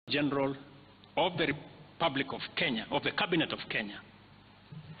General of the Republic of Kenya, of the Cabinet of Kenya,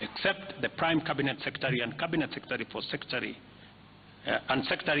 except the Prime Cabinet Secretary and Cabinet Secretary for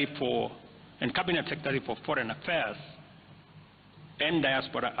Cabinet Secretary for Foreign Affairs and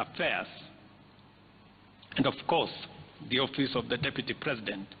Diaspora Affairs, and of course, the office of the Deputy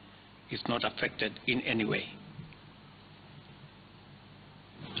President is not affected in any way.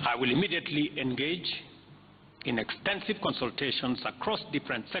 I will immediately engage in extensive consultations across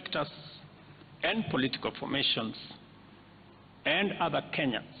different sectors and political formations and other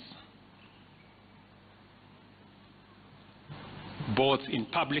Kenyans, both in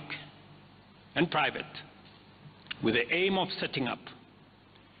public and private, with the aim of setting up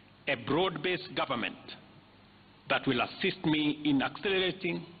a broad-based government that will assist me in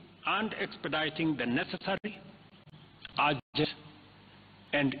accelerating and expediting the necessary, urgent,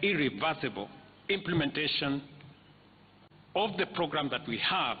 and irreversible implementation of the program that we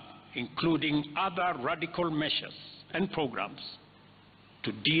have, including other radical measures and programs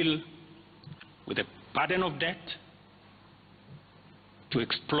to deal with the burden of debt, to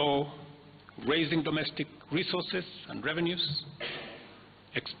explore raising domestic resources and revenues,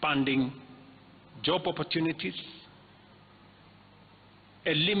 expanding job opportunities,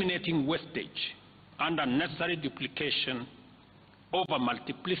 eliminating wastage and unnecessary duplication of a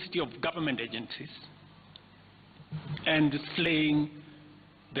multiplicity of government agencies, and slaying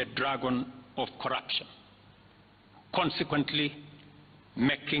the dragon of corruption, consequently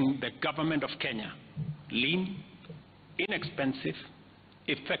making the government of Kenya lean, inexpensive,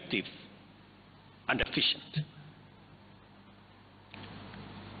 effective, and efficient.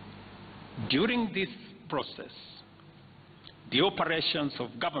 During this process, the operations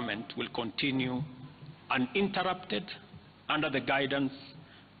of government will continue uninterrupted under the guidance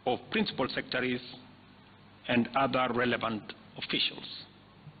of principal secretaries and other relevant officials.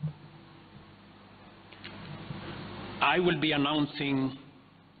 I will be announcing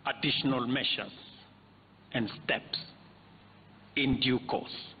additional measures and steps in due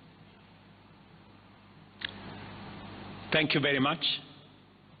course. Thank you very much,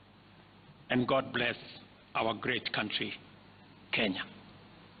 and God bless our great country, Kenya.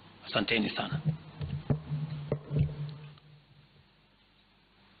 Asanteni sana.